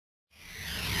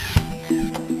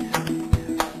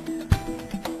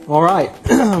All right,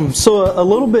 so a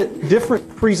little bit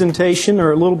different presentation,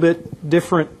 or a little bit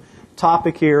different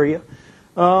topic area.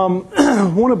 I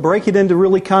want to break it into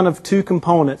really kind of two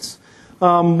components.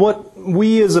 What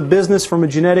we as a business from a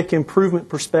genetic improvement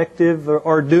perspective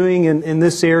are doing in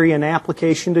this area and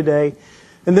application today,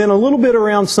 and then a little bit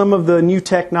around some of the new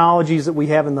technologies that we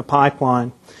have in the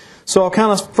pipeline. So I'll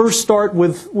kind of first start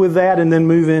with that and then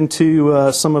move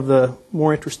into some of the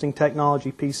more interesting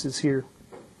technology pieces here.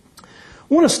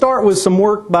 I want to start with some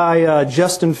work by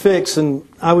Justin Fix, and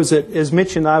as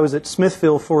mentioned, I was at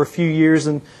Smithfield for a few years,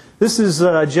 and this is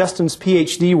Justin's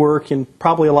PhD work, and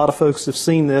probably a lot of folks have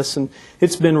seen this, and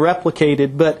it's been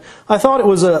replicated, but I thought it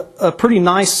was a pretty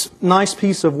nice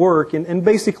piece of work, and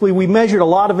basically we measured a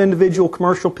lot of individual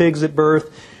commercial pigs at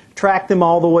birth, tracked them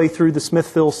all the way through the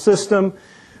Smithfield system,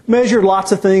 measured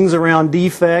lots of things around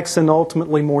defects and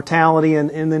ultimately mortality,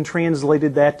 and then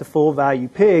translated that to full value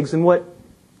pigs. And what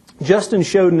Justin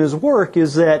showed in his work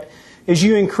is that as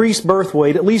you increase birth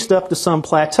weight, at least up to some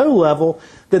plateau level,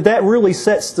 that really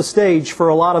sets the stage for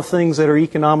a lot of things that are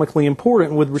economically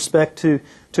important with respect to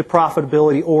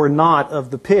profitability or not of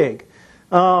the pig.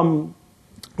 Low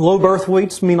birth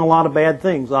weights mean a lot of bad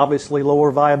things. Obviously,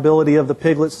 lower viability of the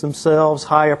piglets themselves,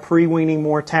 higher pre-weaning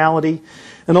mortality,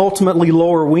 and ultimately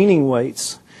lower weaning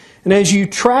weights. And as you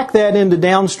track that into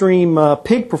downstream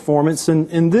pig performance,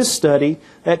 in this study,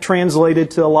 that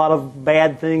translated to a lot of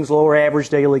bad things: lower average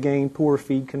daily gain, poor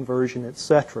feed conversion,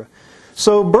 etc.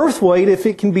 So birth weight, if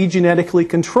it can be genetically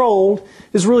controlled,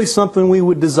 is really something we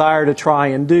would desire to try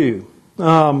and do.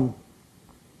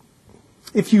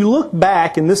 If you look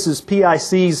back, and this is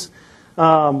PIC's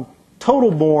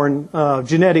total born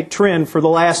genetic trend for the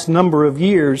last number of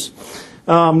years,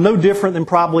 no different than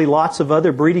probably lots of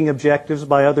other breeding objectives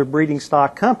by other breeding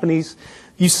stock companies,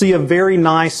 you see a very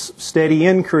nice steady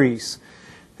increase.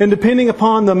 And depending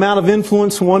upon the amount of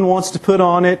influence one wants to put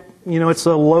on it, it's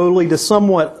a lowly to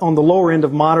somewhat on the lower end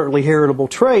of moderately heritable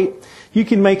trait. You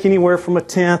can make anywhere from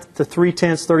 1/10 to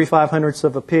 3/10, 3/500ths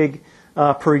of a pig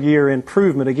per year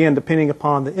improvement. Again, depending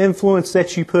upon the influence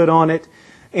that you put on it,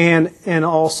 and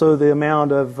also the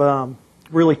amount of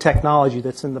really technology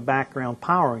that's in the background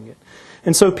powering it.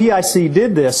 And so PIC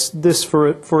did this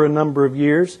for a number of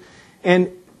years. And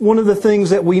one of the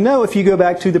things that we know, if you go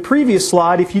back to the previous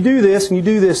slide, if you do this and you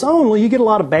do this only, you get a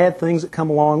lot of bad things that come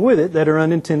along with it that are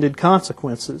unintended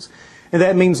consequences. And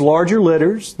that means larger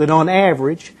litters that on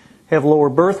average have lower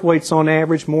birth weights on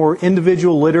average, more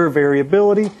individual litter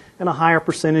variability, and a higher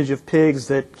percentage of pigs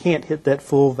that can't hit that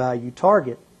full value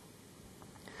target.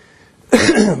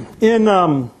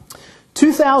 In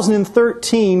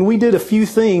 2013, we did a few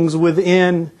things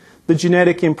within the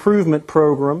genetic improvement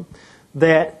program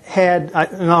that had,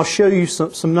 and I'll show you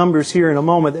some numbers here in a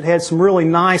moment, that had some really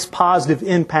nice positive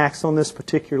impacts on this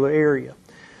particular area.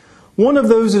 One of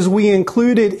those is we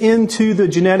included into the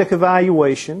genetic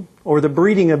evaluation, or the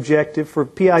breeding objective for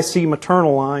PIC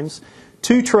maternal lines,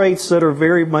 two traits that are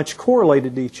very much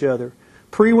correlated to each other: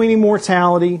 pre-weaning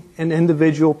mortality and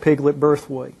individual piglet birth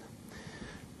weight.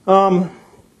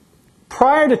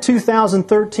 Prior to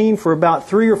 2013, for about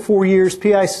 3 or 4 years,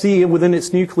 PIC within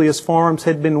its nucleus farms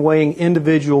had been weighing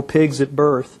individual pigs at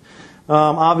birth.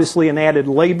 Obviously an added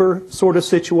labor sort of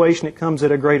situation. It comes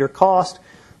at a greater cost.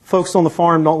 Folks on the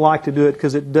farm don't like to do it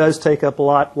because it does take up a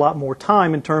lot more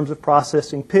time in terms of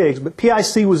processing pigs. But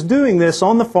PIC was doing this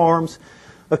on the farms,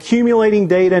 accumulating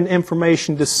data and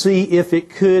information to see if it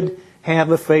could have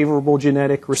a favorable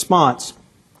genetic response.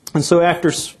 And so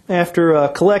after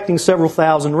collecting several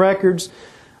thousand records,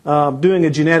 doing a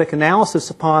genetic analysis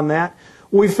upon that,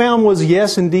 what we found was,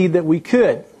 yes, indeed, that we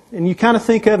could. And you kind of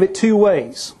think of it two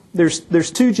ways.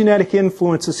 There's two genetic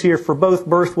influences here for both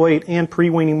birth weight and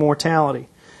pre-weaning mortality.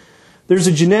 There's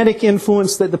a genetic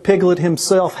influence that the piglet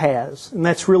himself has, and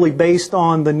that's really based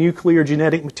on the nuclear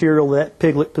genetic material that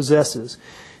piglet possesses.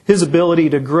 His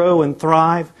ability to grow and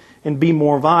thrive and be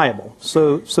more viable.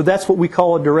 So that's what we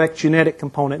call a direct genetic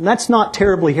component. And that's not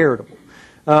terribly heritable.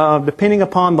 Depending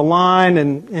upon the line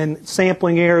and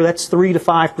sampling error, that's 3 to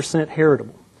 5%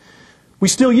 heritable. We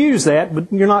still use that, but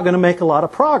you're not going to make a lot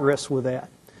of progress with that.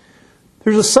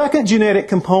 There's a second genetic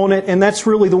component, and that's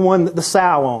really the one that the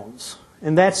sow owns.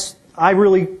 And I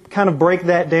really kind of break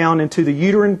that down into the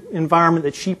uterine environment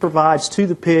that she provides to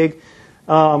the pig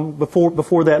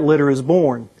before that litter is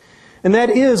born. And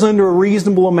that is under a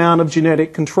reasonable amount of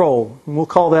genetic control. And we'll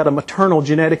call that a maternal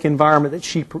genetic environment that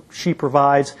she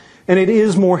provides. And it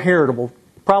is more heritable,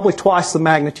 probably twice the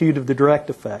magnitude of the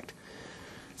direct effect.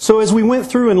 So as we went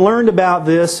through and learned about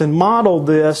this and modeled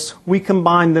this, we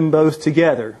combined them both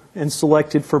together and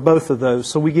selected for both of those.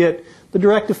 So we get the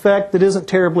direct effect that isn't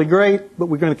terribly great, but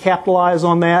we're going to capitalize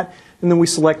on that, and then we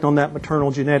select on that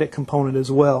maternal genetic component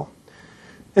as well.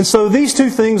 And so these two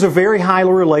things are very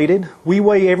highly related. We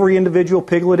weigh every individual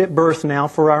piglet at birth now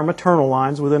for our maternal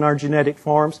lines within our genetic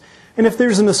farms. And if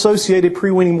there's an associated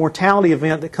pre-weaning mortality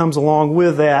event that comes along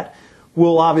with that,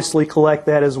 we'll obviously collect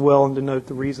that as well and denote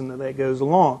the reason that that goes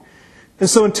along. And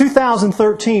so in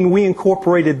 2013, we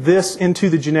incorporated this into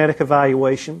the genetic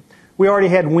evaluation. We already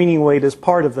had weaning weight as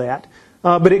part of that,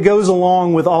 but it goes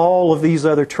along with all of these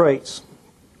other traits.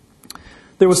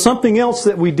 There was something else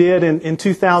that we did in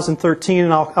 2013,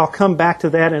 and I'll come back to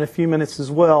that in a few minutes as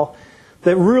well,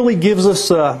 that really gives us,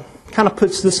 kind of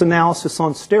puts this analysis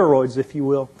on steroids, if you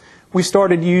will. We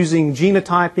started using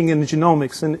genotyping and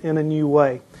genomics in a new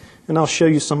way. And I'll show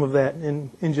you some of that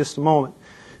in just a moment.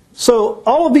 So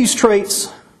all of these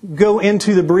traits go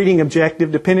into the breeding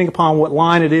objective depending upon what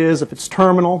line it is, if it's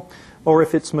terminal or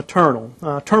if it's maternal.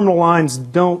 Terminal lines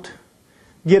don't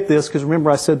get this because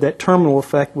remember I said that terminal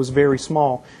effect was very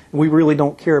small. And we really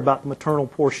don't care about the maternal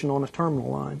portion on a terminal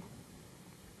line.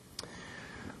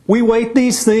 We weight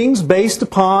these things based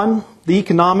upon the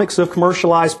economics of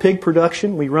commercialized pig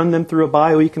production. We run them through a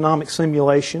bioeconomic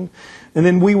simulation. And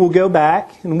then we will go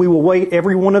back and we will weight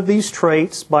every one of these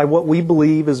traits by what we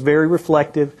believe is very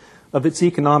reflective of its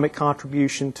economic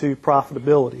contribution to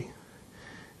profitability.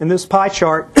 And this pie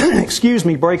chart, excuse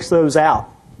me, breaks those out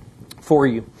for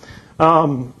you.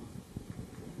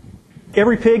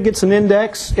 Every pig gets an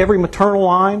index. Every maternal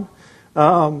line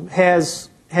has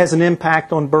an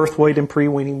impact on birth weight and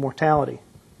pre-weaning mortality.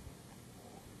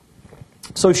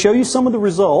 So to show you some of the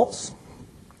results.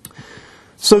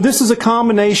 So this is a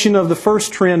combination of the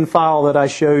first trend file that I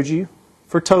showed you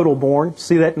for total born.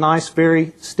 See that nice,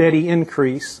 very steady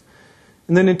increase.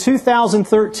 And then in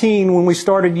 2013, when we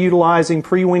started utilizing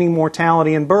pre-weaning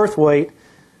mortality and birth weight,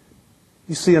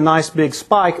 you see a nice big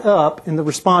spike up in the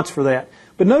response for that.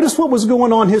 But notice what was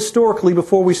going on historically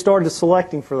before we started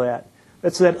selecting for that.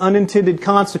 That's that unintended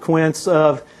consequence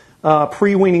of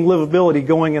pre-weaning livability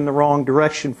going in the wrong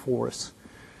direction for us.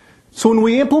 So when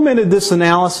we implemented this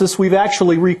analysis, we've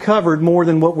actually recovered more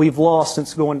than what we've lost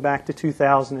since going back to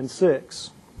 2006.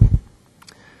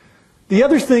 The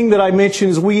other thing that I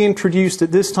mentioned is we introduced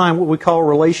at this time what we call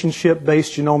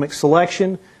relationship-based genomic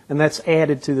selection, and that's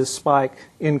added to the spike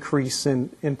increase in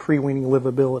pre-weaning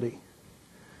livability.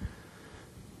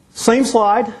 Same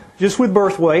slide, just with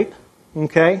birth weight,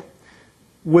 okay?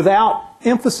 Without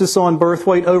emphasis on birth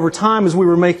weight over time, as we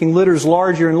were making litters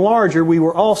larger and larger, we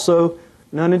were also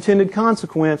an unintended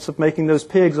consequence of making those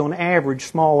pigs on average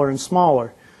smaller and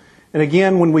smaller. And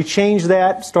again, when we changed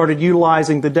that, started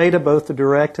utilizing the data, both the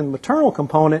direct and maternal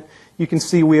component, you can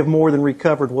see we have more than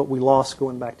recovered what we lost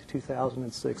going back to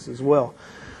 2006 as well.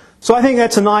 So I think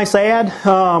that's a nice add.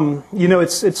 You know,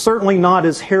 it's certainly not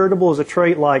as heritable as a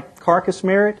trait like carcass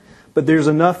merit, but there's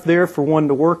enough there for one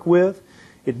to work with.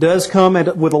 It does come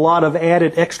with a lot of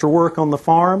added extra work on the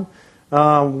farm.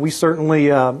 We certainly,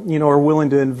 you know, are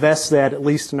willing to invest that, at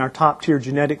least in our top-tier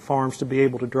genetic farms, to be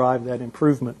able to drive that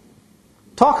improvement.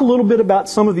 Talk a little bit about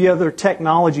some of the other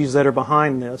technologies that are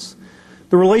behind this.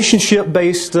 The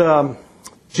relationship-based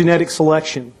genetic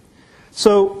selection.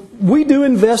 So we do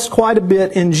invest quite a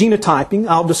bit in genotyping.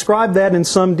 I'll describe that in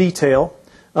some detail.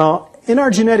 In our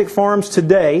genetic farms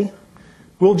today,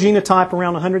 we'll genotype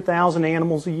around 100,000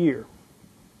 animals a year.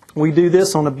 We do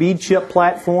this on a bead chip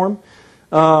platform.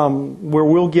 Where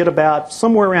we'll get about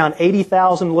somewhere around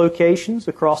 80,000 locations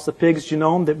across the pig's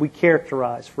genome that we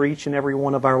characterize for each and every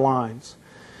one of our lines.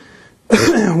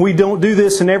 We don't do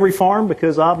this in every farm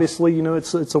because obviously, you know,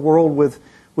 it's a world with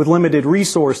limited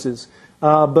resources.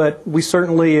 But we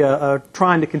certainly are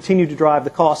trying to continue to drive the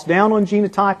cost down on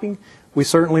genotyping. We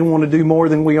certainly want to do more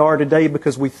than we are today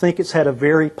because we think it's had a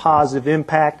very positive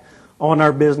impact on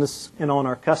our business and on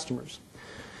our customers.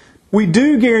 We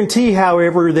do guarantee,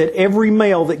 however, that every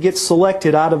male that gets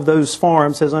selected out of those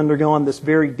farms has undergone this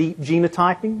very deep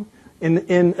genotyping,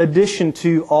 in addition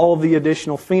to all of the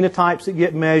additional phenotypes that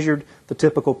get measured, the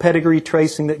typical pedigree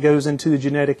tracing that goes into the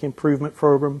genetic improvement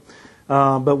program.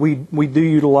 But we do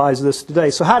utilize this today.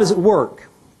 So how does it work?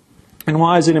 And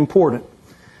why is it important?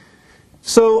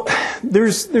 So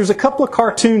there's a couple of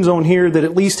cartoons on here that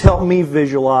at least help me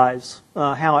visualize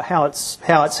how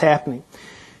it's happening.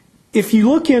 If you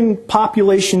look in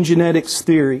population genetics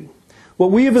theory, what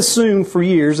we have assumed for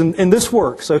years, and this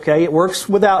works, okay? It works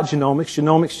without genomics.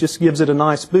 Genomics just gives it a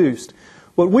nice boost.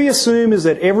 What we assume is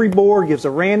that every boar gives a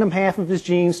random half of his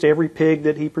genes to every pig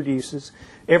that he produces.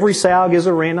 Every sow gives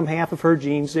a random half of her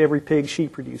genes to every pig she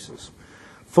produces.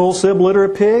 Full sib litter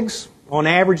of pigs, on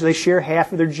average, they share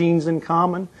half of their genes in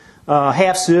common.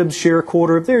 Half sibs share a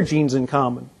quarter of their genes in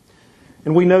common.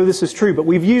 And we know this is true, but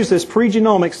we've used this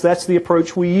pre-genomics. That's the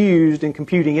approach we used in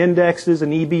computing indexes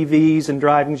and EBVs and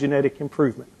driving genetic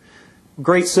improvement.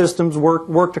 Great systems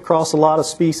worked across a lot of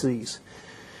species.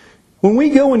 When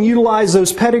we go and utilize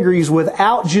those pedigrees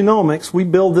without genomics, we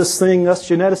build this thing us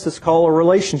geneticists call a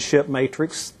relationship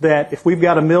matrix, that if we've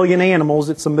got 1 million animals,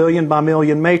 it's a million by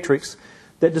million matrix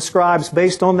that describes,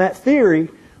 based on that theory,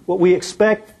 what we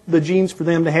expect the genes for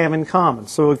them to have in common.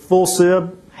 So full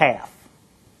sib, half.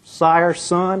 Sire,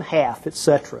 son, half,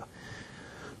 etc.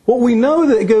 What we know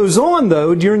that goes on,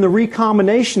 though, during the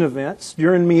recombination events,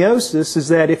 during meiosis, is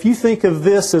that if you think of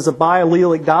this as a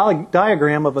biallelic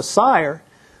diagram of a sire,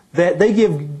 that they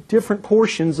give different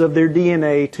portions of their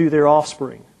DNA to their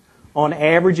offspring. On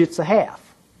average, it's a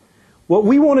half. What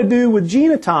we want to do with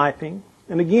genotyping,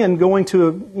 and again, going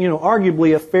to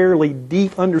arguably a fairly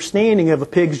deep understanding of a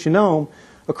pig's genome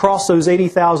across those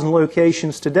 80,000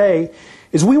 locations today,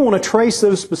 is we want to trace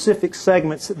those specific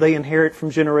segments that they inherit from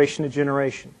generation to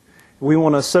generation. We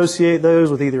want to associate those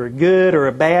with either a good or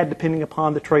a bad, depending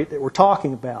upon the trait that we're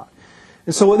talking about.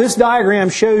 And so what this diagram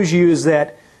shows you is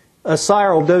that a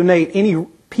sire will donate any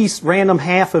piece, random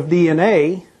half of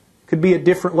DNA, could be at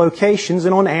different locations,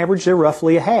 and on average they're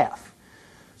roughly a half.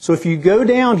 So if you go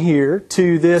down here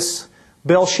to this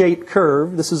bell-shaped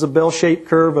curve, this is a bell-shaped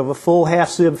curve of a full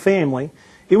half-sib family,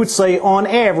 it would say on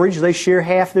average they share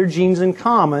half their genes in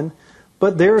common,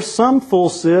 but there are some full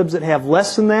sibs that have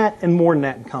less than that and more than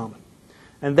that in common.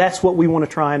 And that's what we want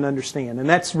to try and understand. And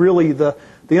that's really the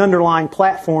underlying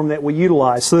platform that we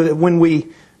utilize, so that when we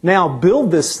now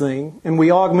build this thing and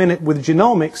we augment it with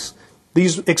genomics,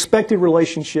 these expected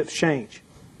relationships change.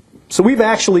 So we've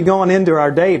actually gone into our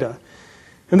data,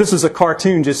 and this is a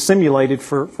cartoon just simulated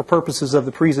for purposes of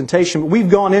the presentation, but we've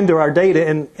gone into our data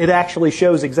and it actually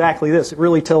shows exactly this. It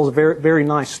really tells a very, very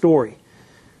nice story.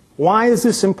 Why is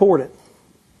this important?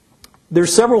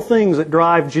 There's several things that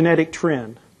drive genetic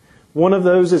trend. One of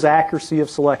those is accuracy of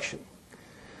selection.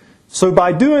 So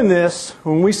by doing this,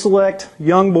 when we select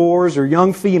young boars or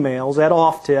young females at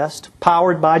off-test,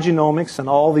 powered by genomics and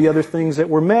all the other things that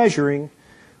we're measuring,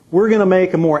 we're going to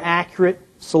make a more accurate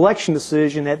selection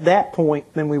decision at that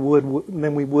point than we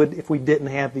would if we didn't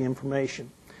have the information.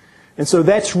 And so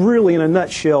that's really, in a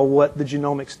nutshell, what the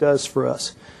genomics does for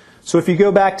us. So if you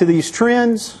go back to these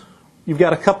trends, you've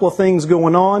got a couple of things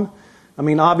going on. I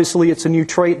mean, obviously it's a new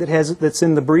trait that's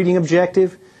in the breeding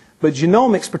objective, but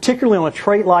genomics, particularly on a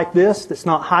trait like this that's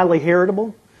not highly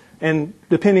heritable, and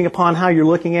depending upon how you're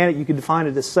looking at it, you could define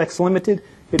it as sex limited,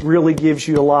 it really gives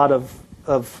you a lot of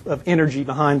energy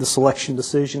behind the selection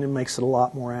decision and makes it a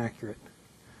lot more accurate.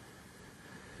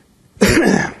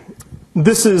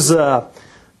 This is a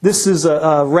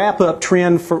wrap-up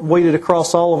trend weighted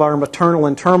across all of our maternal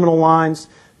and terminal lines.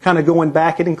 Kind of going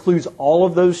back, it includes all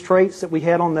of those traits that we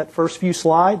had on that first few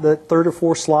slides, the third or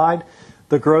fourth slide,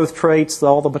 the growth traits,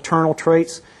 all the maternal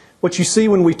traits. What you see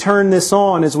when we turn this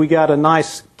on is we got a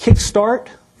nice kickstart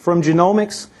from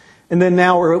genomics, and then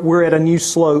now we're at a new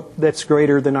slope that's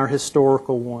greater than our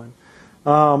historical one.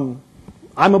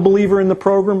 I'm a believer in the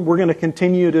program. We're going to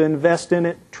continue to invest in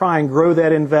it, try and grow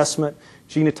that investment,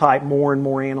 genotype more and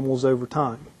more animals over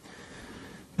time.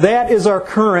 That is our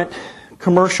current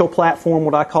commercial platform,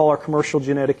 what I call our commercial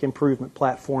genetic improvement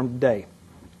platform today.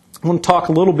 I want to talk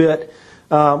a little bit,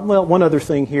 one other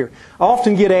thing here. I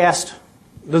often get asked,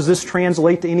 does this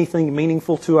translate to anything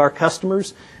meaningful to our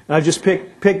customers? And I just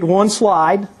picked one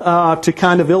slide to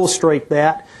kind of illustrate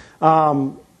that.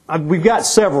 We've got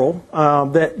several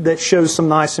that shows some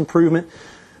nice improvement.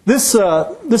 This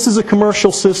is a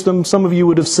commercial system. Some of you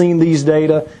would have seen these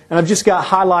data. And I've just got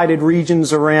highlighted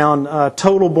regions around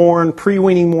total born,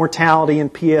 pre-weaning mortality,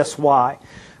 and PSY.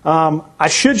 I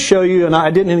should show you, and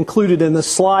I didn't include it in the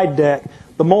slide deck,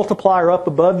 the multiplier up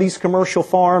above these commercial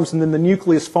farms, and then the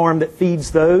nucleus farm that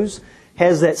feeds those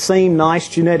has that same nice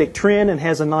genetic trend and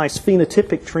has a nice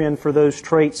phenotypic trend for those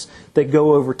traits that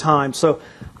go over time. So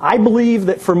I believe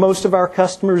that for most of our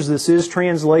customers, this is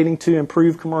translating to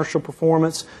improved commercial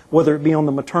performance, whether it be on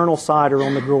the maternal side or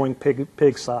on the growing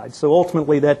pig side. So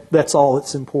ultimately, that's all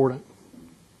that's important.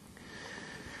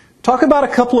 Talk about a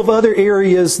couple of other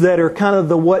areas that are kind of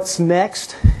the what's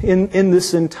next in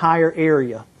this entire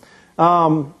area.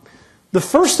 The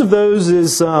first of those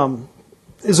is around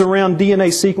DNA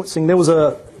sequencing. There was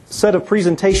a set of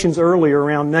presentations earlier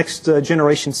around next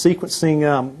generation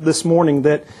sequencing this morning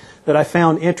that I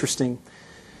found interesting.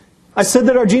 I said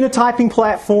that our genotyping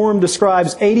platform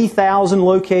describes 80,000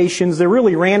 locations. They're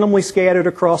really randomly scattered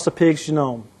across a pig's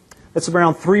genome. That's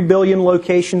around 3 billion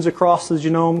locations across the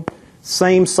genome,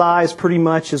 same size pretty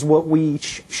much as what we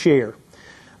each share.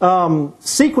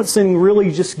 Sequencing really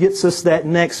just gets us that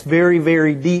next very,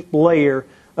 very deep layer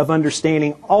of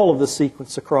understanding all of the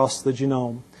sequence across the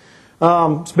genome.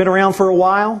 It's been around for a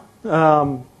while.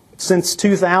 Since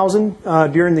 2000,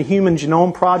 during the Human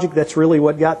Genome Project, that's really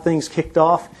what got things kicked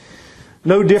off.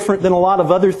 No different than a lot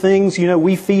of other things. You know,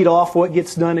 we feed off what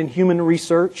gets done in human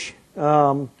research,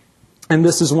 and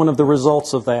this is one of the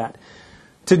results of that.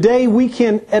 Today, we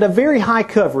can, at a very high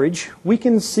coverage, we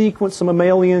can sequence a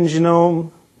mammalian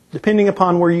genome, depending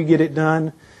upon where you get it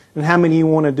done and how many you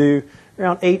want to do,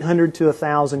 around 800 to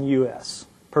 1,000 US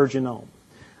per genome.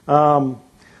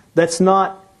 That's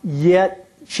not yet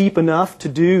cheap enough to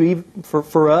do even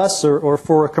for us or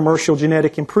for a commercial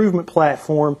genetic improvement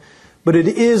platform, but it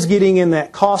is getting in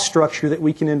that cost structure that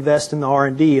we can invest in the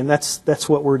R&D, and that's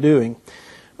what we're doing.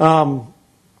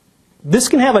 This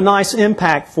can have a nice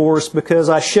impact for us because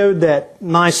I showed that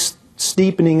nice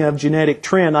steepening of genetic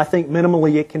trend. I think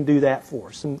minimally it can do that for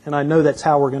us, and I know that's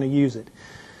how we're going to use it.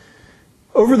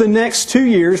 Over the next 2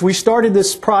 years, we started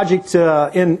this project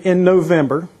in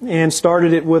November and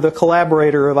started it with a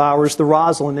collaborator of ours, the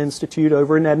Rosalind Institute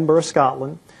over in Edinburgh,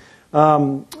 Scotland.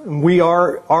 We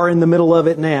are in the middle of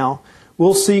it now.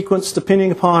 We'll sequence,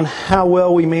 depending upon how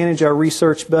well we manage our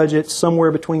research budget, somewhere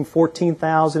between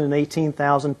 14,000 and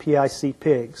 18,000 PIC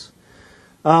pigs.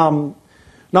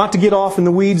 Not to get off in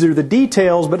the weeds or the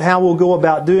details, but how we'll go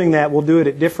about doing that, we'll do it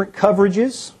at different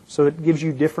coverages. So it gives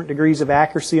you different degrees of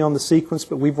accuracy on the sequence,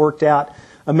 but we've worked out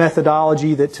a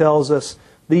methodology that tells us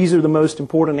these are the most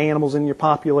important animals in your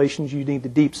populations you need to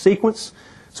deep sequence.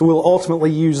 So we'll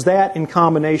ultimately use that in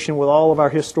combination with all of our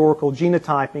historical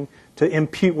genotyping to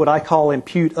impute what I call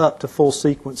impute up to full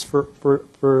sequence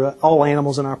for all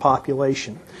animals in our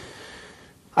population.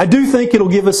 I do think it'll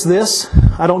give us this.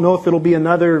 I don't know if it'll be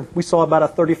another, we saw about a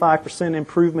 35%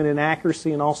 improvement in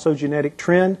accuracy and also genetic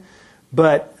trend.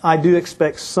 But I do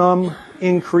expect some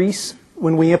increase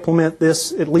when we implement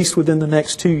this, at least within the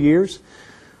next 2 years.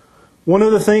 One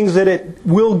of the things that it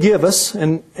will give us,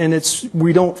 and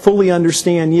we don't fully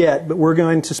understand yet, but we're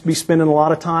going to be spending a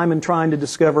lot of time in trying to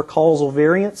discover causal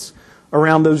variants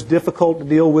around those difficult to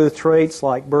deal with traits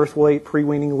like birth weight,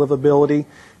 pre-weaning livability,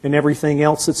 and everything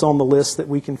else that's on the list that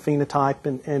we can phenotype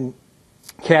and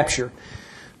capture.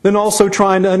 Then also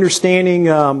trying to understanding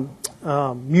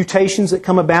mutations that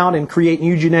come about and create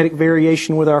new genetic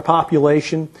variation with our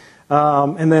population.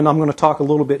 And then I'm going to talk a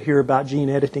little bit here about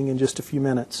gene editing in just a few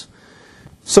minutes.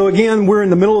 So again, we're in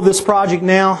the middle of this project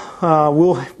now.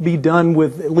 We'll be done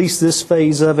with at least this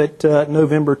phase of it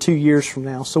November 2 years from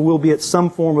now. So we'll be at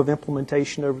some form of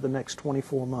implementation over the next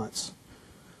 24 months.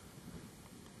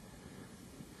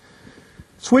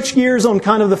 Switch gears on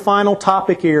kind of the final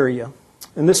topic area.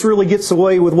 And this really gets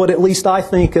away with what at least I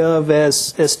think of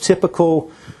as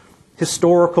typical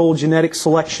historical genetic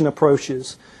selection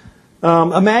approaches.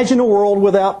 Imagine a world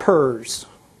without PRRS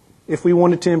if we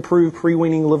wanted to improve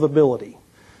pre-weaning livability.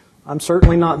 I'm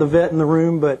certainly not the vet in the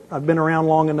room, but I've been around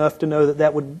long enough to know that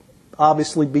that would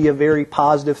obviously be a very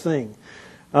positive thing.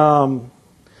 All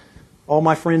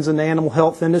my friends in the animal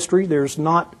health industry, there's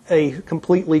not a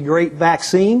completely great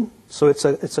vaccine, so it's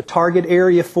a target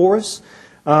area for us.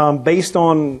 Based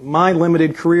on my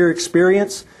limited career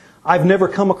experience, I've never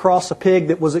come across a pig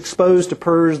that was exposed to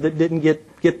PRRS that didn't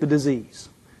get the disease,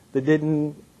 that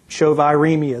didn't show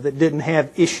viremia, that didn't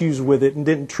have issues with it,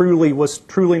 and was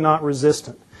truly not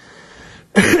resistant.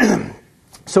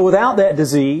 So without that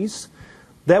disease,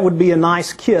 that would be a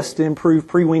nice kiss to improve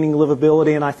pre-weaning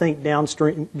livability and I think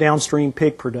downstream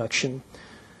pig production.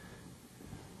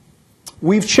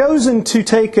 We've chosen to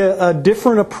take a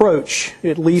different approach,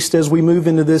 at least as we move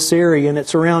into this area, and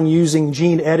it's around using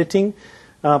gene editing.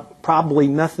 Probably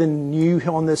nothing new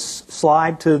on this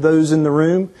slide to those in the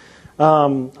room.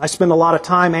 I spend a lot of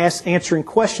time answering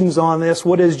questions on this.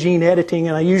 What is gene editing?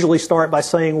 And I usually start by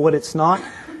saying what it's not.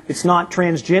 It's not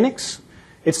transgenics.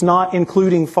 It's not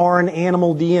including foreign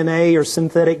animal DNA or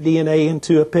synthetic DNA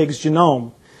into a pig's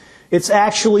genome. It's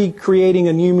actually creating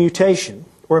a new mutation,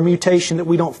 or a mutation that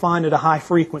we don't find at a high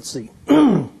frequency.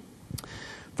 From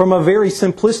a very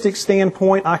simplistic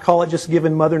standpoint, I call it just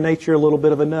giving Mother Nature a little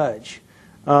bit of a nudge.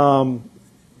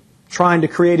 Trying to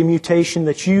create a mutation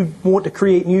that you want to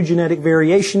create new genetic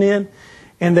variation in,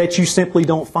 and that you simply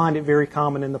don't find it very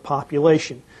common in the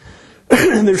population.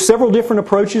 There's several different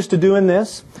approaches to doing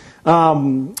this.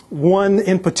 One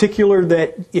in particular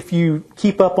that, if you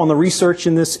keep up on the research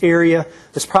in this area,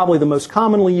 is probably the most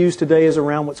commonly used today is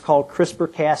around what's called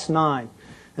CRISPR-Cas9.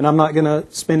 And I'm not going to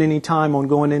spend any time on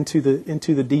going into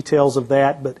the details of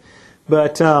that,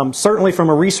 but certainly from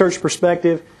a research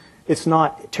perspective, it's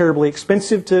not terribly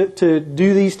expensive to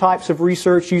do these types of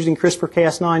research using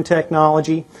CRISPR-Cas9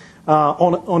 technology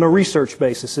on a research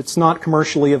basis. It's not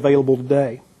commercially available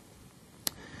today.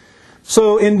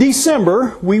 So in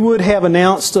December, we would have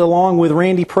announced, along with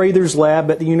Randy Prather's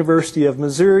lab at the University of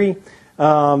Missouri,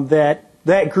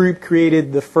 that group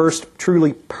created the first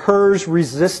truly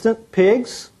PRRS-resistant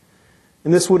pigs.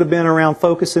 And this would have been around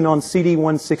focusing on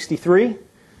CD163.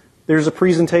 There's a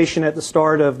presentation at the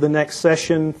start of the next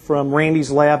session from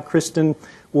Randy's lab. Kristen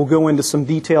will go into some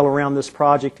detail around this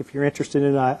project. If you're interested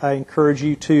in it, I encourage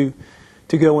you to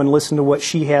go and listen to what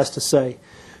she has to say.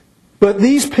 But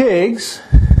these pigs,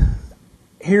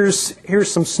 here's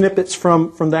some snippets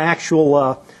from the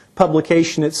actual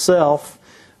publication itself.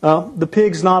 The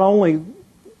pigs not only,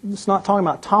 it's not talking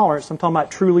about tolerance, I'm talking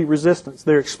about truly resistance.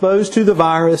 They're exposed to the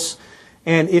virus,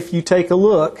 and if you take a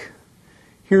look,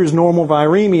 here's normal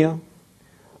viremia.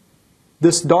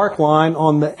 This dark line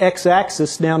on the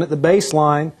x-axis down at the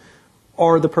baseline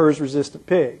are the PRRS-resistant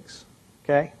pigs.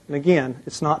 Okay? And again,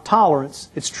 it's not tolerance,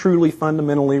 it's truly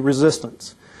fundamentally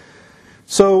resistance.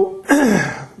 So,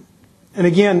 and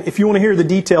again, if you want to hear the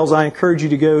details, I encourage you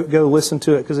to go listen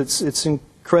to it because it's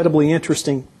incredibly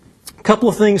interesting. A couple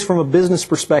of things from a business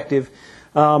perspective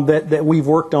that we've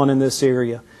worked on in this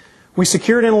area. We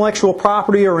secured intellectual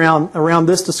property around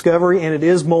this discovery, and it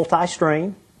is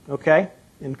multi-strain. Okay?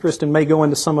 And Kristen may go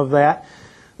into some of that.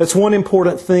 That's one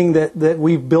important thing that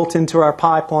we've built into our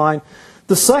pipeline.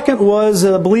 The second was,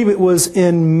 I believe it was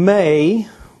in May,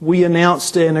 we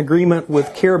announced an agreement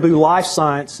with Caribou Life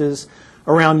Sciences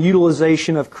around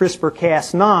utilization of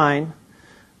CRISPR-Cas9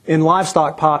 in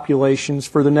livestock populations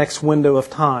for the next window of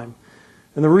time.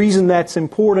 And the reason that's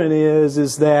important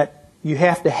is that you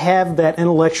have to have that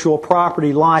intellectual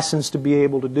property license to be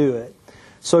able to do it.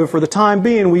 So for the time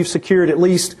being, we've secured at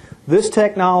least this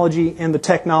technology and the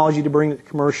technology to bring it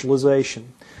to commercialization.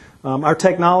 Our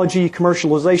technology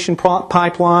commercialization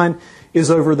pipeline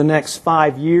is over the next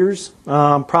 5 years.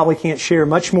 Probably can't share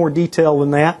much more detail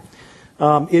than that.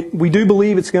 We do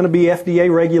believe it's going to be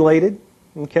FDA regulated.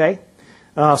 Okay,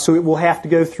 so it will have to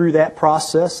go through that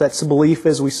process. That's the belief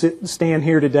as we stand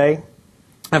here today.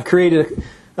 I've created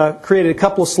a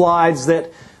couple of slides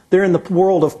that they're in the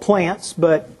world of plants,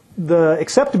 but the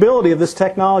acceptability of this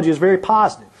technology is very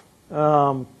positive.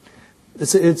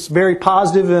 It's very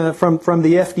positive from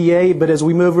the FDA, but as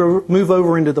we move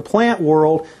over into the plant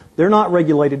world, they're not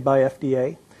regulated by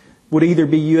FDA. Would either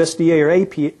be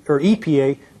USDA or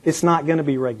EPA. It's not going to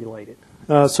be regulated.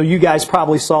 So you guys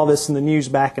probably saw this in the news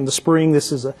back in the spring.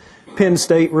 This is a Penn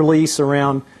State release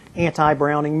around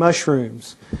anti-browning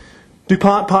mushrooms.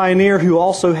 DuPont Pioneer, who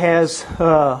also has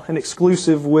an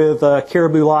exclusive with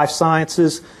Caribou Life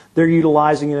Sciences, they're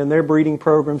utilizing it in their breeding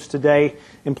programs today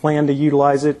and plan to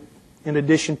utilize it in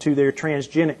addition to their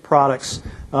transgenic products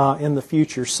in the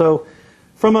future. So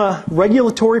from a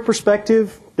regulatory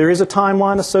perspective, there is a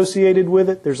timeline associated with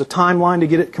it. There's a timeline to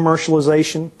get it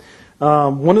commercialization.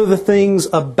 One of the things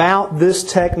about this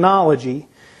technology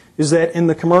is that in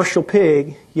the commercial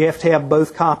pig, you have to have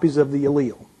both copies of the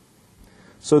allele.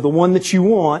 So the one that you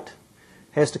want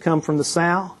has to come from the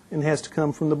sow and has to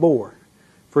come from the boar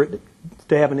for it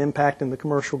to have an impact in the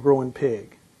commercial growing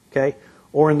pig, okay,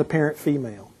 or in the parent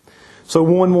female. So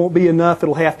one won't be enough.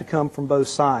 It'll have to come from both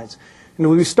sides. And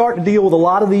when we start to deal with a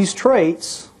lot of these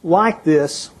traits like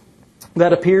this,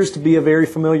 that appears to be a very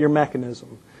familiar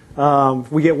mechanism.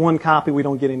 If we get one copy, we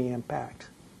don't get any impact.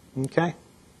 Okay?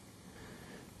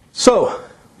 So,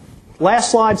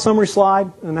 last slide, summary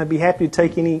slide, and I'd be happy to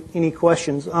take any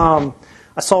questions.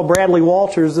 I saw Bradley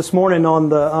Walters this morning on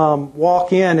the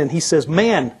walk-in, and he says,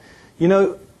 "Man, you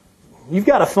know, you've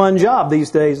got a fun job these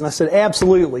days." And I said,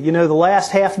 "Absolutely. You know, the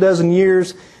last half dozen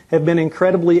years have been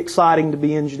incredibly exciting to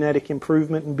be in genetic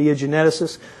improvement and be a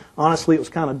geneticist. Honestly, it was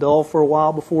kind of dull for a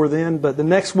while before then, but the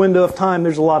next window of time,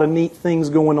 there's a lot of neat things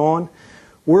going on.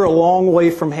 We're a long way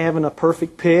from having a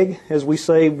perfect pig, as we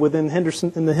say in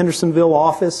the Hendersonville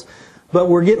office, but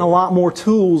we're getting a lot more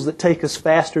tools that take us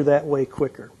faster that way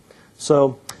quicker."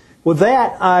 So with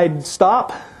that, I'd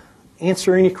stop,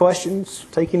 answer any questions,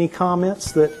 take any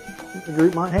comments that the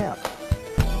group might have.